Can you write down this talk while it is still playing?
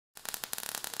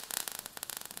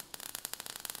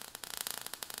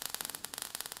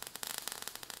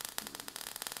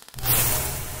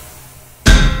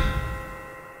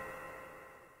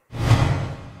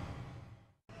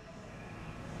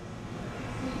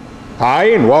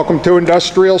Hi, and welcome to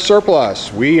Industrial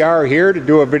Surplus. We are here to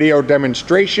do a video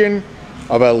demonstration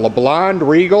of a LeBlond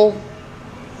Regal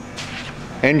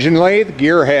engine lathe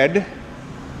gearhead.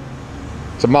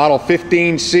 It's a model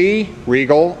 15C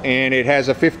Regal, and it has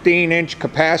a 15-inch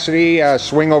capacity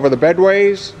swing over the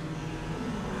bedways,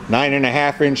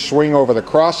 9.5-inch swing over the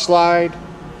cross slide,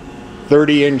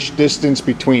 30-inch distance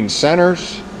between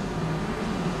centers.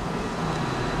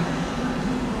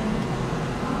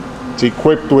 It's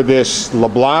equipped with this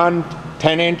LeBlond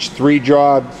 10-inch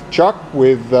 3-jaw chuck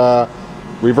with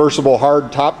reversible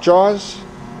hard top jaws,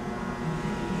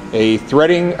 a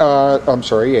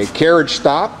carriage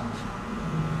stop,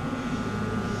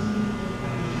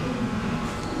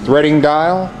 threading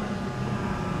dial,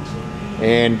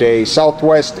 and a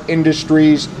Southwest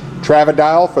Industries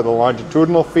Trav-A-Dial for the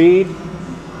longitudinal feed.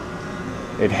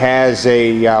 It has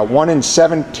a 1 in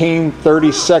 17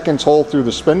 30-seconds hole through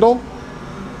the spindle.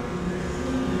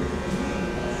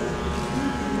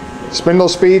 Spindle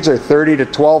speeds are 30 to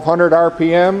 1200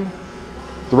 RPM.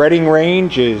 Threading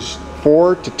range is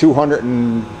 4 to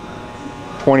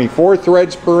 224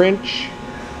 threads per inch.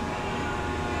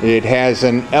 It has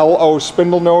an LO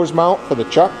spindle nose mount for the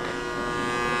chuck.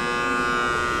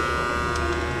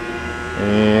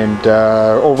 And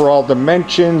overall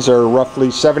dimensions are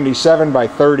roughly 77 by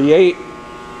 38.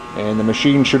 And the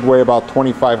machine should weigh about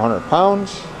 2,500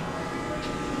 pounds.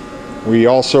 We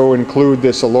also include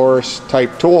this Aloris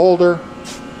type tool holder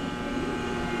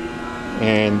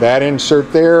and that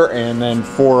insert there, and then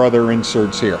 4 other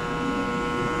inserts here.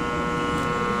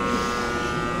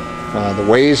 The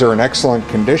ways are in excellent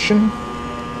condition,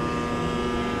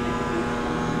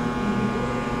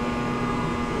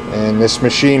 and this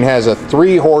machine has a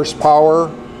 3 horsepower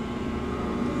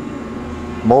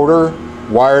motor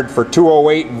wired for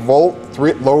 208 volt,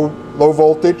 low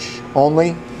voltage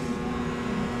only,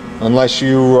 unless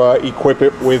you equip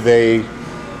it with a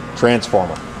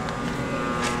transformer.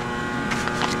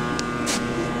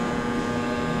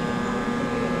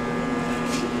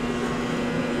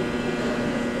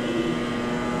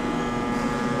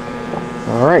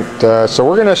 Alright, so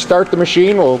we're going to start the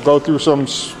machine. We'll go through some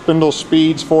spindle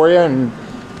speeds for you, and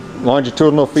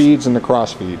longitudinal feeds and the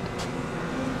cross feed.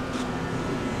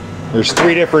 There's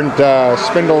 3 different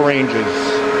spindle ranges.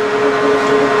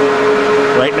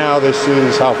 Right now this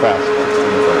is how fast?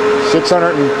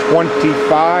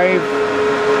 625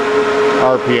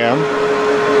 RPM.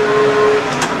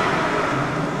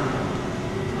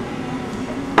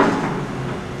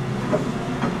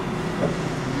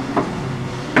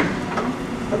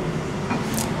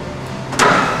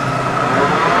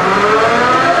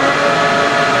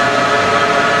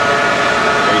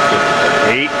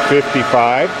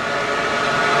 $855.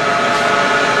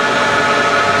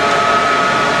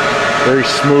 Very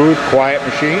smooth, quiet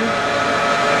machine.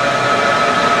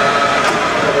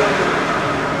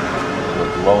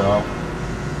 Low now.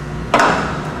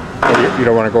 Oh, you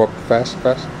don't want to go up fast? You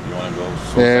want to go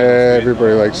so yeah,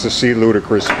 everybody likes to see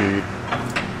ludicrous speed.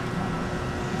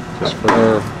 Just for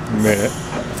a minute.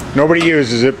 Nobody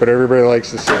uses it, but everybody likes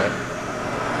to see it.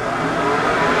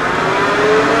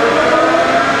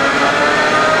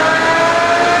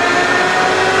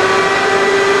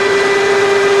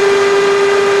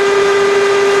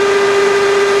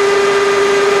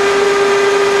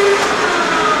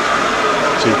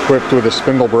 It's equipped with a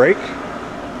spindle brake.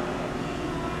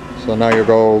 So now you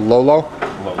go low.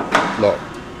 Low.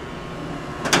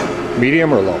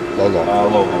 Medium or low? Low.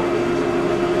 Low.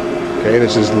 Okay,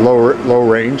 this is low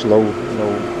range, low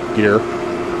gear.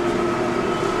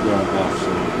 Yeah,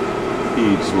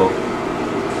 speeds low.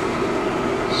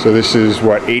 So this is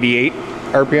what, 88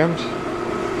 RPMs?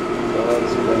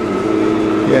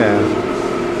 Yeah.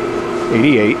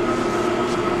 88.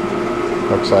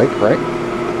 Looks like, right?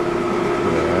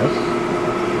 Yes.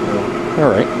 All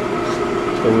right.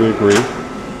 So we agree.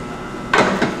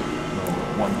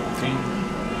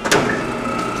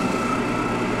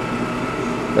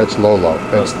 115. That's low.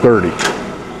 That's 30.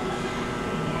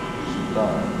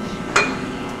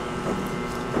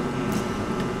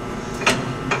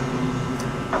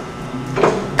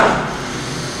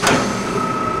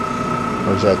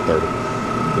 Where's that 30? I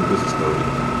think this is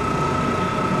 30.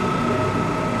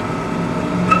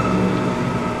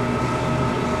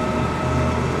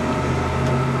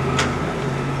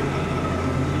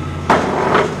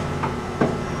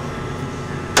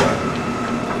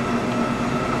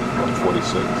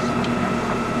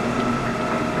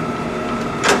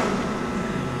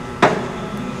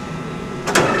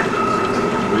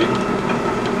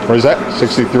 What is that?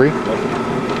 63?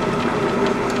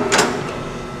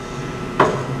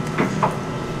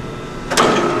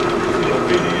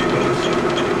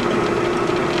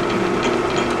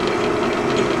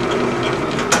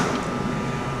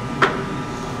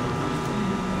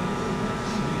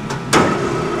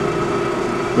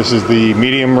 This is the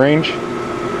medium range, I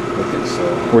think so.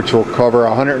 which will cover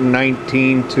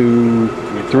 119 to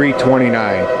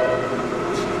 329.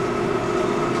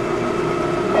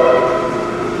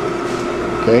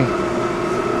 Okay.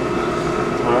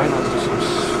 Alright, let's do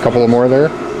some. Couple of more there.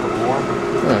 Couple more.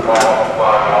 Yeah.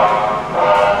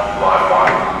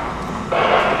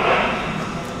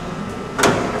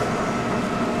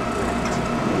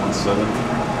 170.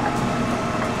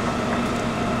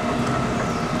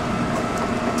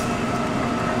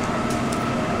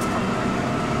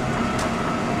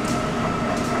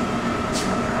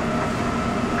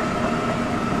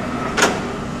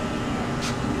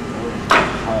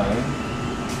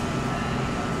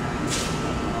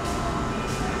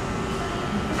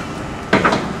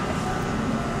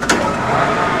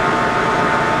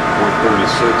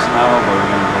 Now, but we're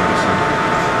going to go to some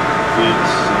feet,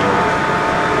 so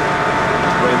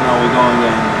right now we're going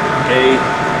in A.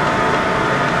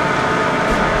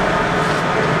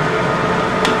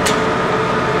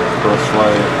 Brush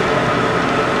light.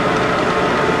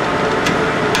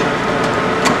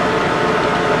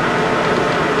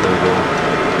 There we go.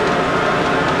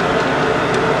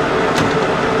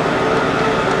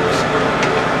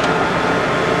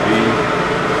 B.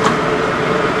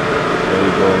 There we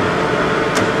go.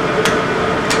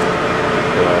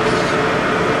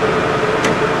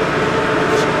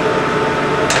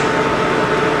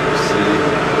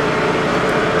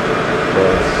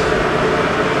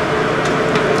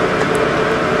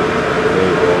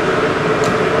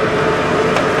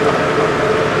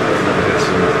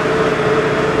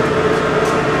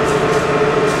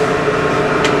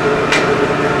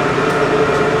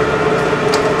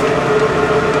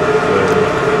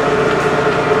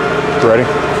 Ready?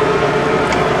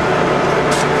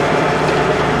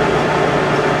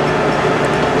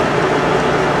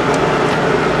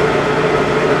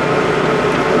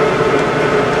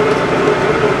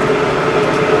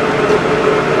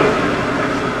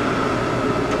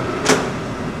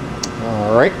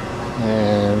 All right,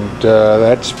 and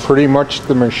that's pretty much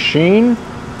the machine.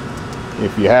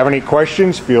 If you have any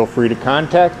questions, feel free to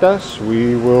contact us.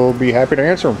 We will be happy to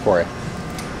answer them for you.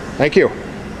 Thank you.